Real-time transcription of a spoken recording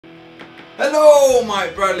Hello,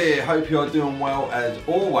 Mike Bradley. Hope you're doing well as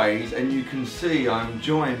always, and you can see I'm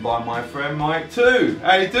joined by my friend Mike too.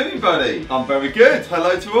 How you doing, buddy? I'm very good.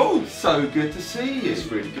 Hello to all. So good to see you. It's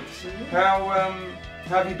really good to see you. How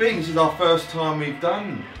have you been? This is our first time we've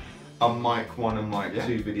done a Mike 1 and Mike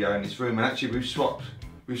 2 video in this room, and actually we've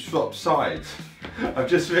swapped sides. I've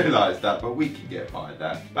just realised that, but we can get by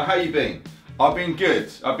that. But how you been? I've been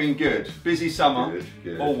good. I've been good. Busy summer.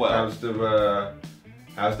 Good. All well.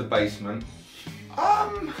 How's the basement?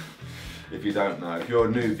 If you don't know, if you're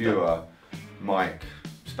a new viewer, Mike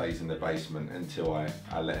stays in the basement until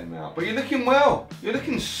I let him out. But you're looking well. You're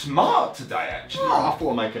looking smart today, actually. Oh, I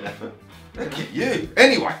thought I'd make an effort. Look at you.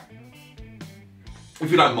 Anyway,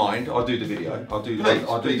 if you don't mind, I'll do the video. I'll do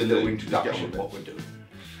the little introduction of what we're doing.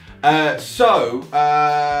 A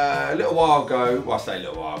little while ago, well I say a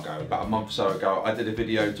little while ago, about a month or so ago, I did a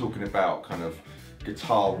video talking about kind of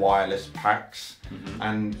guitar wireless packs,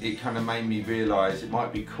 and it kind of made me realise it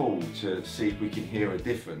might be cool to see if we can hear a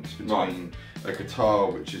difference between a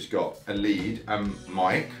guitar which has got a lead and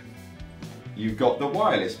mic. You've got the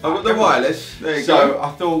wireless pack. I've got the wireless, there you go. So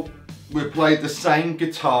I thought we'd play the same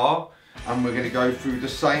guitar and we're going to go through the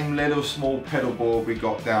same little small pedal board we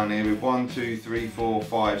got down here with 1, 2, 3, 4,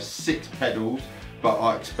 5, 6 pedals, but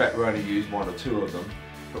I expect we'll only use 1 or 2 of them.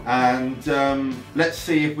 And let's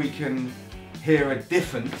see if we can hear a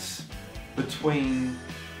difference between,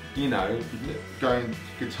 you know, going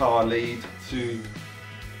guitar lead to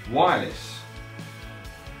wireless.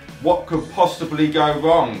 What could possibly go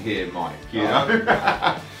wrong here, Mike? You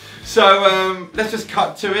know? So let's just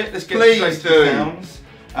cut to it. Let's get straight to the sounds.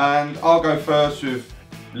 And I'll go first with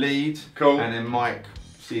lead. Cool. And then Mike,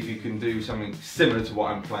 see if you can do something similar to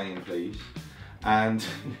what I'm playing, please. And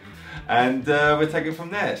we'll take it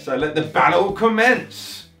from there. So let the battle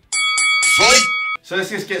commence. Fight! So let's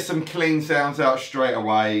just get some clean sounds out straight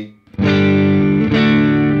away.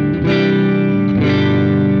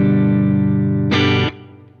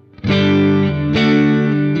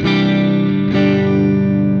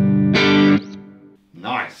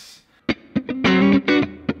 Nice.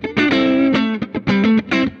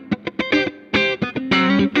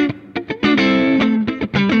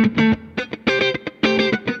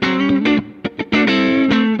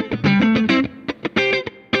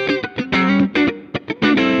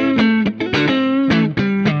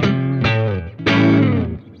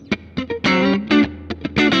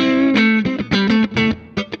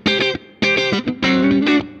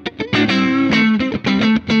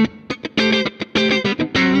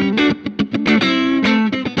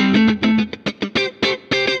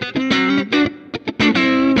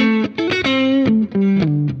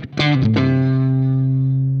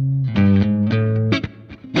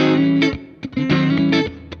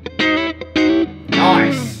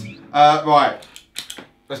 Right,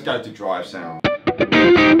 let's go to drive sound.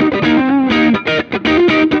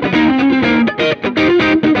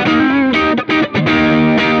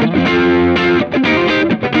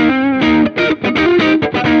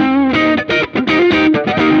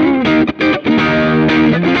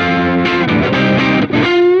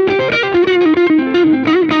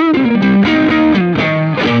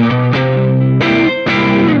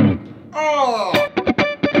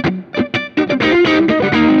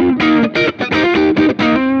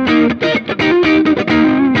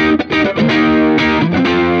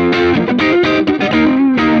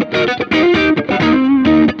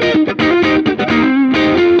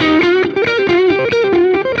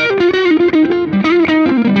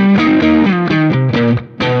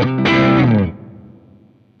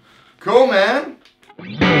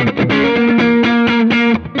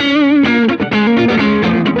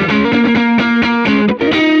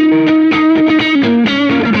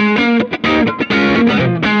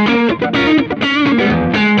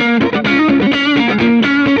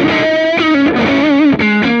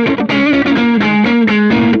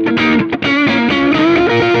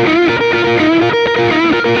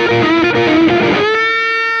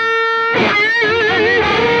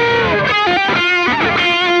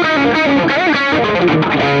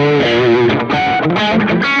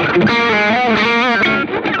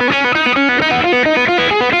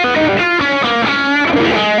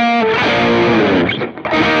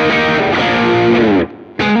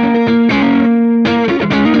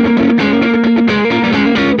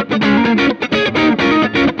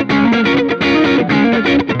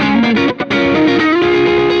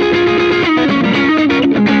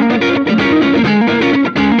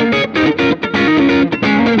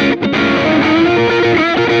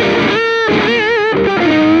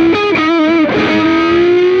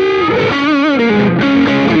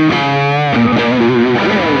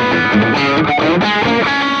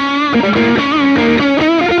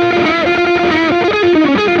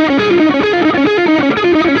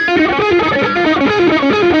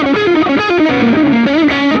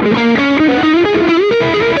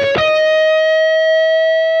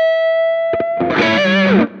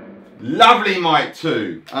 Lovely mic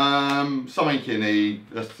too. Something you need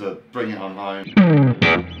just to bring it on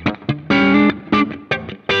home.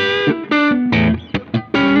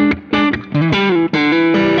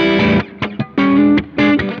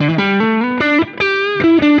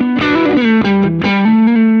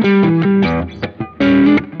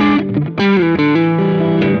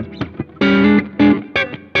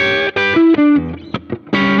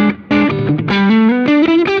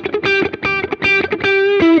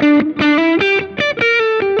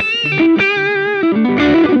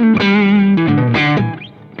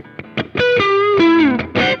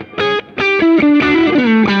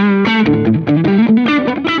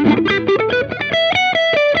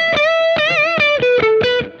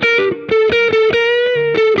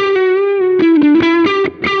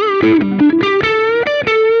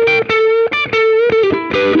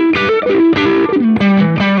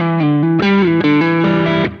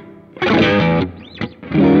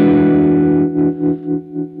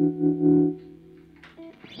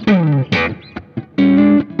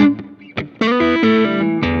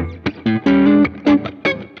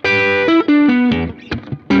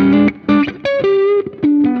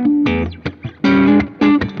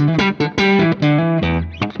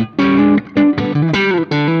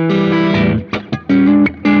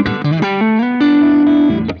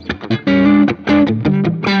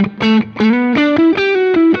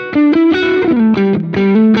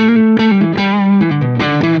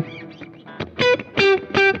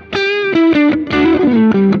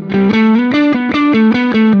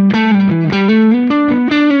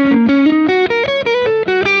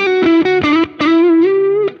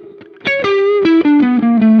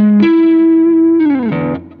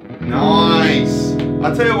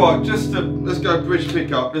 Let's go bridge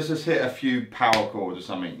pickup. Let's just hit a few power chords or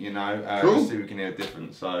something, you know. Cool. Let's see if we can hear a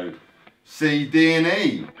difference. So, C, D, and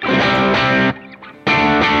E.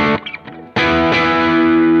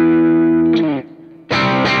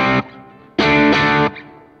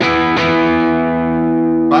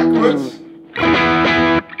 Backwards.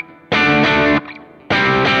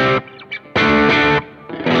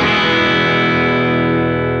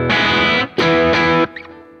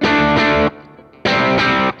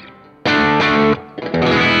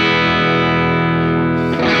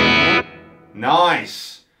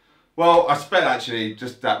 Nice. Well, I expect actually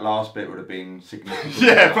just that last bit would have been significant.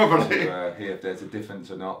 Yeah, probably. To hear if there's a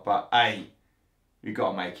difference or not. But hey, we've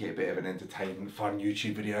got to make it a bit of an entertainment, fun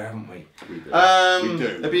YouTube video, haven't we? We do. We We do.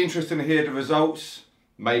 It'd be interesting to hear the results.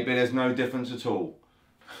 Maybe there's no difference at all.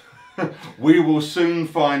 We will soon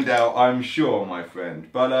find out, I'm sure, my friend.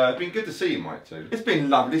 But it's been good to see you, Mike, too. It's been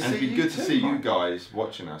lovely to And see it's been you good to too, see you Mike. guys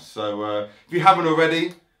watching us. So if you haven't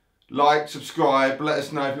already, like, subscribe, let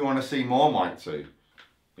us know if you want to see more Mike too.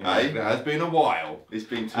 You know, Hey. it has been a while. It's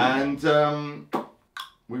been too And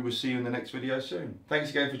we will see you in the next video soon. Thanks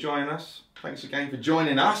again for joining us. Thanks again for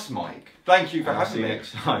joining us, Mike. Thank you for And I'll see having you me.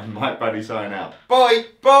 next time. Mike Buddy signing out. Bye.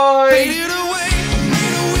 Bye. Faded away.